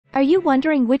Are you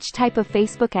wondering which type of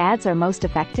Facebook ads are most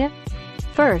effective?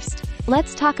 First,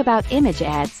 let's talk about image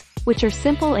ads, which are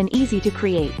simple and easy to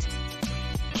create.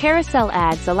 Carousel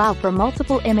ads allow for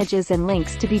multiple images and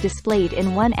links to be displayed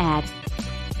in one ad.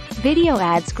 Video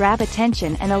ads grab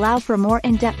attention and allow for more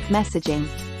in-depth messaging.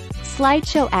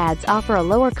 Slideshow ads offer a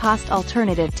lower-cost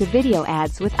alternative to video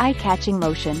ads with eye-catching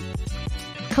motion.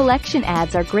 Collection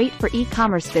ads are great for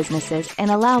e-commerce businesses and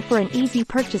allow for an easy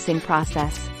purchasing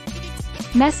process.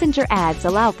 Messenger ads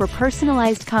allow for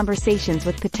personalized conversations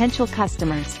with potential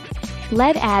customers.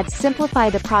 LED ads simplify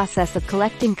the process of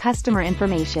collecting customer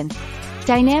information.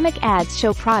 Dynamic ads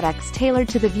show products tailored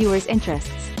to the viewer's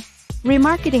interests.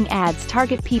 Remarketing ads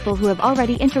target people who have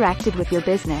already interacted with your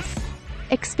business.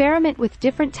 Experiment with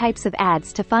different types of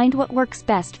ads to find what works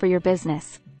best for your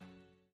business.